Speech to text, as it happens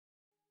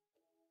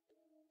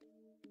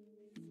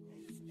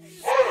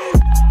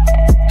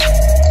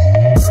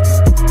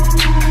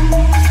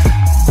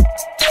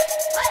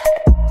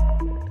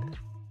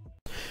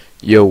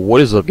Yo,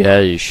 what is up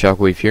guys,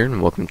 Shockwave here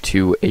and welcome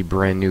to a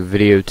brand new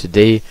video.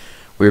 Today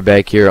we're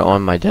back here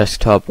on my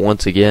desktop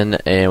once again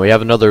and we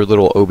have another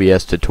little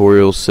OBS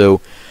tutorial.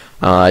 So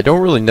I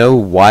don't really know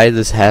why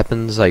this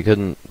happens. I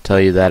couldn't tell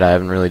you that. I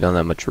haven't really done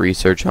that much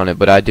research on it,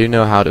 but I do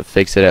know how to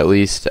fix it at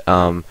least.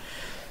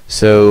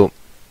 So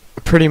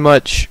pretty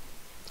much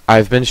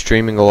I've been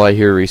streaming a lot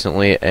here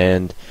recently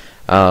and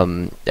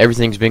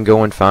everything's been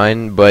going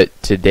fine, but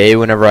today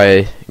whenever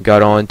I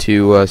got on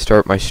to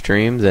start my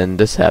stream, then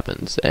this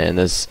happens, and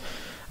this,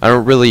 I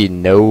don't really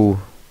know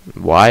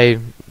why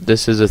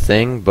this is a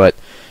thing, but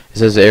it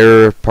says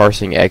error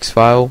parsing X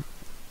file.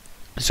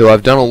 So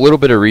I've done a little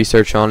bit of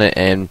research on it,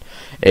 and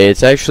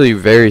it's actually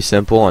very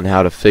simple on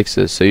how to fix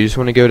this. So you just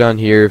want to go down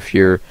here if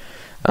you're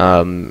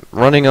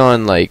running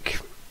on, like,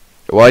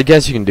 well, I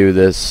guess you can do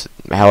this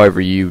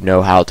however you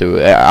know how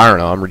to. I don't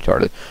know, I'm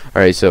retarded.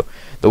 Alright, so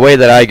the way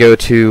that I go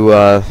to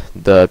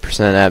the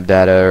 %app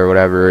data or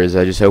whatever is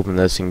I just open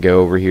this and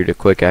go over here to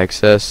quick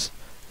access,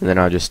 and then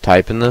I'll just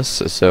type in this.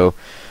 So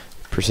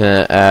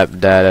 %app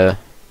data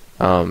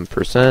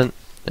 %,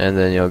 and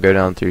then you'll go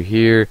down through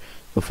here.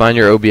 You'll find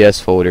your OBS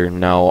folder.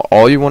 Now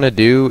all you want to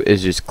do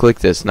is just click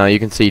this. Now you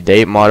can see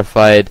date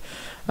modified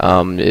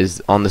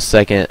is on the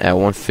 2nd at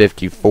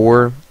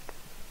 1:54.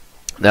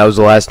 That was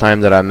the last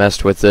time that I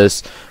messed with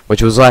this,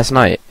 which was last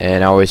night,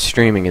 and I was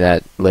streaming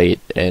that late,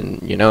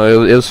 and you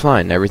know, it was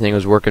fine. Everything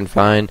was working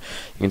fine.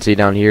 You can see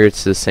down here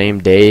it's the same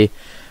day.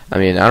 I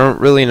mean, I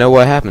don't really know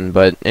what happened,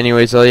 but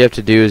anyways, all you have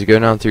to do is go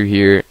down through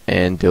here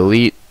and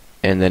delete,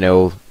 and then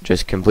it'll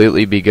just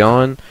completely be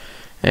gone.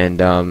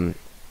 And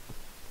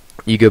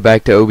you go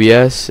back to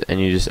OBS and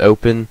you just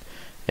open,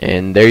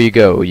 and there you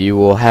go. You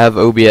will have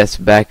OBS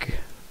back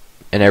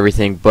and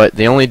everything, but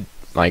the only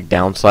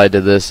downside to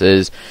this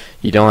is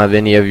you don't have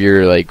any of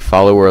your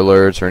follower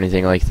alerts or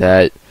anything like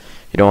that.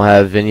 You don't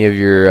have any of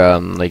your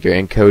your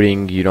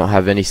encoding. You don't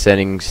have any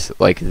settings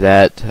like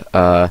that.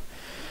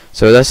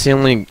 So that's the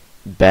only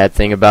bad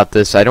thing about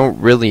this. I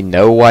don't really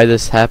know why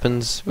this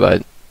happens,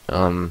 but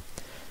I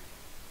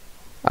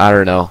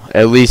don't know.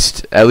 At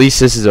least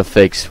this is a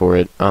fix for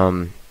it.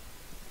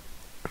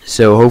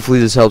 So hopefully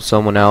this helps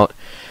someone out.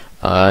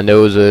 I know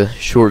it was a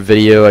short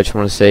video. I just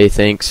want to say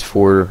thanks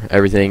for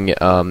everything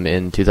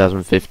in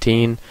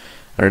 2015.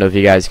 I don't know if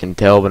you guys can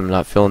tell, but I'm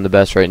not feeling the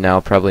best right now.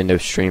 Probably no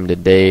stream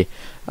today.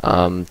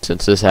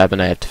 Since this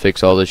happened, I have to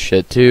fix all this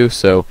shit too.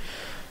 So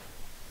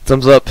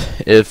thumbs up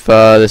if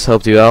this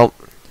helped you out.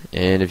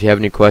 And if you have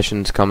any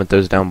questions, comment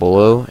those down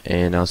below.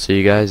 And I'll see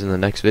you guys in the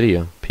next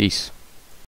video. Peace.